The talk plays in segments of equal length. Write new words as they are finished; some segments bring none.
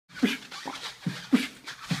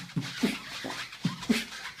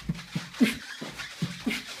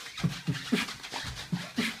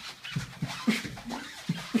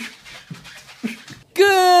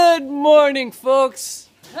morning, folks!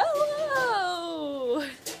 Hello!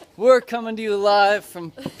 We're coming to you live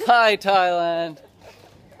from Pai, Thailand.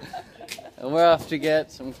 And we're off to get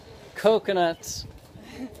some coconuts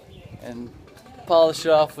and polish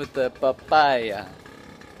it off with the papaya.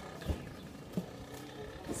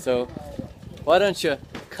 So, why don't you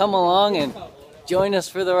come along and join us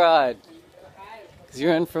for the ride? Because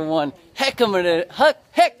you're in for one heck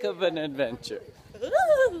of an adventure.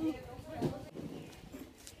 Ooh.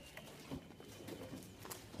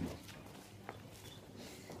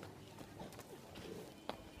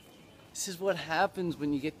 This is what happens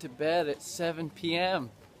when you get to bed at 7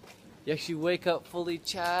 p.m. You actually wake up fully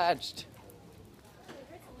charged.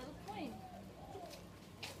 There's a little coin.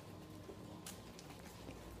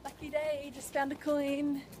 Lucky day, just found a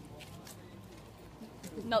coin.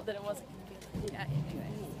 Not that it wasn't going to be a lucky day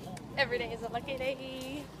anyway. Every day is a lucky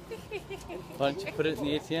day. Why don't you put it in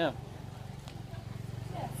the ATM?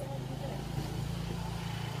 Yeah, so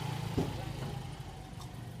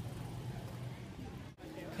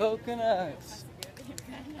Coconuts.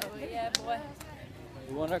 oh yeah, boy.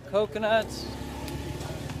 We want our coconuts.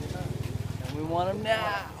 And we want them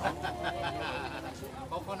now.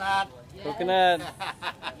 Coconut. Coconut.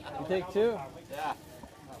 You take two? Yeah.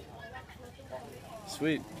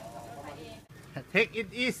 Sweet. Take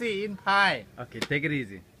it easy in Thai. Okay, take it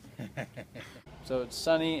easy. So it's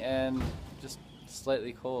sunny and just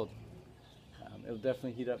slightly cold. It'll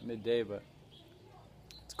definitely heat up midday, but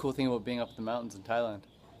it's a cool thing about being up in the mountains in Thailand.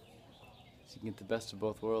 So you can get the best of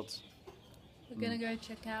both worlds. We're gonna go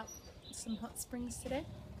check out some hot springs today.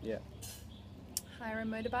 Yeah. Hire a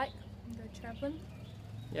motorbike and go traveling.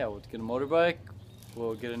 Yeah, we'll get a motorbike.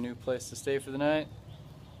 We'll get a new place to stay for the night.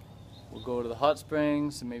 We'll go to the hot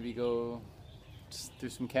springs and maybe go just through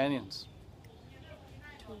some canyons.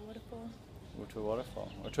 To a waterfall. Or to a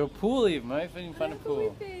waterfall. Or to a pool even. Might even find a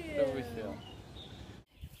pool. Whatever we feel.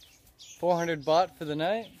 400 baht for the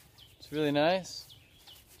night. It's really nice.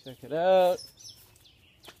 Check it out.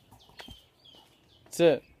 That's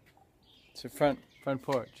it. It's our front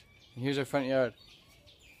porch. And here's our front yard.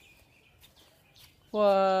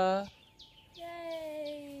 Wow.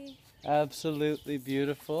 Yay! Absolutely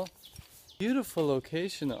beautiful. Beautiful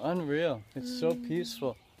location, unreal. It's so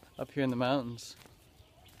peaceful up here in the mountains.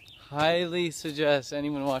 Highly suggest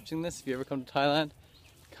anyone watching this, if you ever come to Thailand,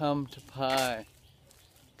 come to Pai.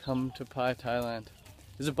 Come to Pai, Thailand.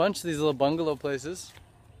 There's a bunch of these little bungalow places,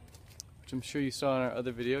 which I'm sure you saw in our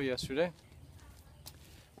other video yesterday.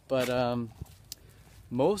 But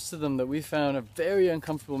most of them that we found are very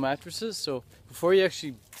uncomfortable mattresses, so before you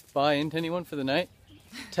actually buy into anyone for the night,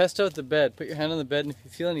 test out the bed. Put your hand on the bed, and if you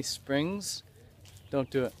feel any springs, don't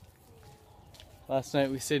do it. Last night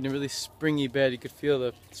we stayed in a really springy bed. You could feel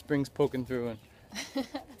the springs poking through, and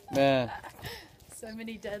man, So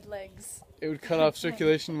many dead legs. it would cut off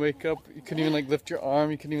circulation. Wake up, you couldn't even like lift your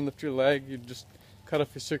arm. You couldn't even lift your leg. You'd just cut off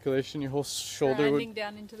your circulation. Your whole shoulder Grinding would.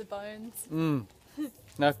 down into the bones.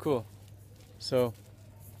 Not cool. So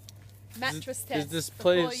Mattress there's test this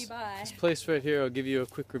before place. you buy. This place right here. I'll give you a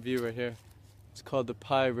quick review right here. It's called the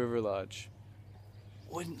Pai River Lodge.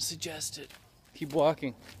 Wouldn't suggest it. Keep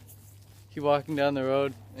walking. Keep walking down the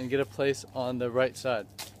road and get a place on the right side.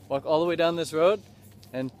 Walk all the way down this road,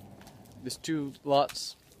 and there's two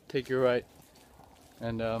lots. Take your right,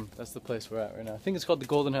 and that's the place we're at right now. I think it's called the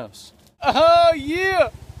Golden House. Oh yeah!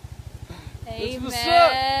 Hey That's what's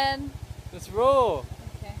up. man! Let's roll.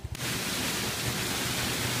 Okay.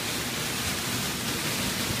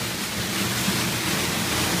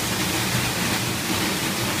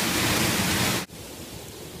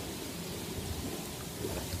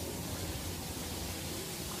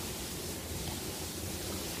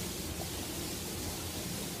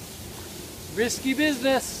 Risky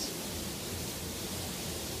business.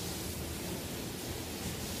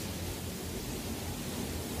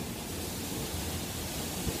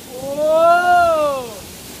 Whoa!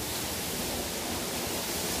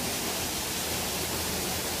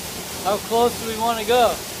 How close do we want to go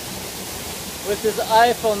with this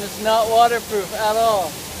iPhone that's not waterproof at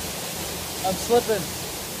all? I'm slipping.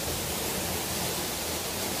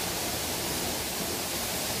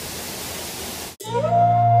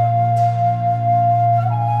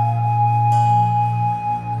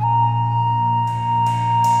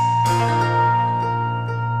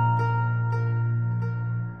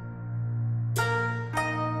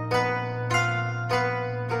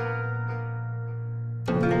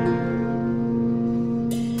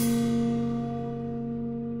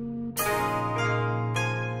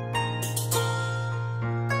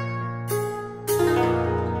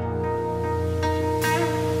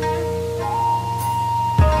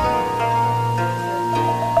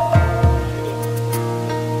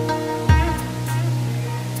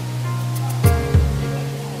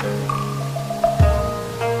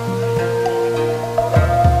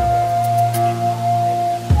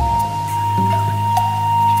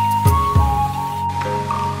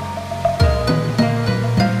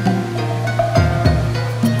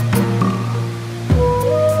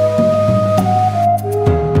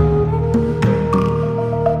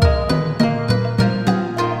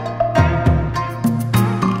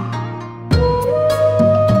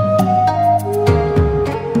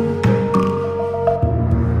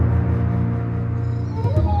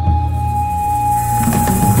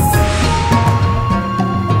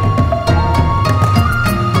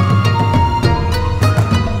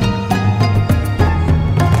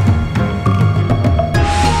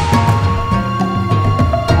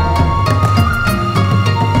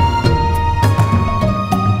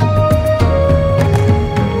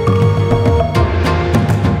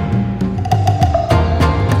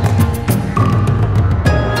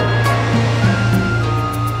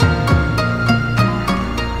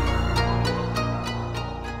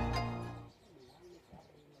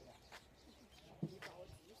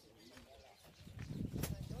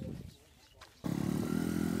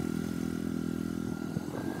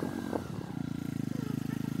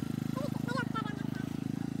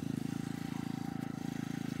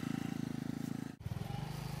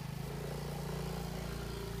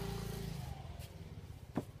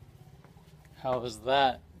 How was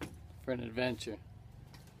that for an adventure?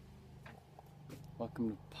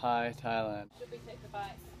 Welcome to Pai, Thailand. Should we take the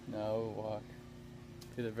bike? No, we'll walk.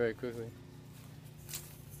 Do that very quickly.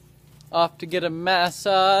 Off to get a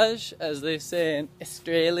massage, as they say in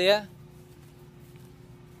Australia.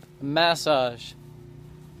 A massage.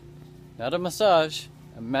 Not a massage,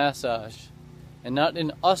 a massage. And not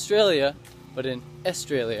in Australia, but in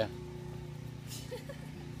Australia.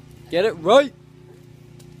 Get it right!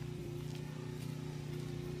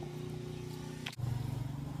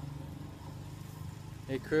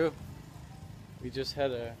 Hey crew, we just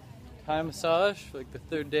had a Thai massage for like the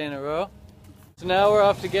 3rd day in a row. So now we're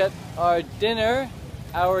off to get our dinner,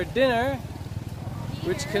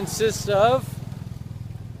 which consists of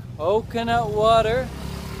coconut water,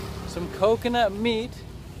 some coconut meat,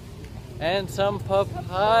 and some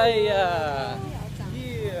papaya.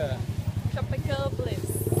 Yeah. Tropical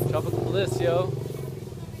bliss. Tropical bliss, yo.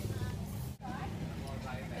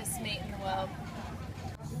 Best meat in the world.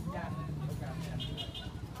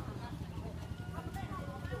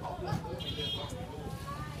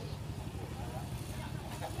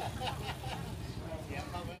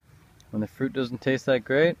 When the fruit doesn't taste that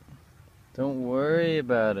great, don't worry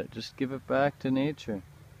about it. Just give it back to nature.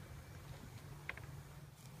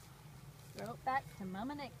 Throw it back to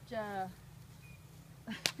Mama Nature.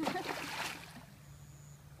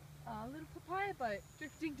 A little papaya boat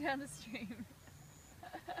drifting down the stream.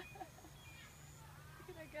 Look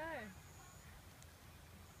at her go.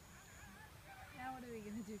 Now what are we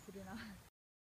going to do for dinner?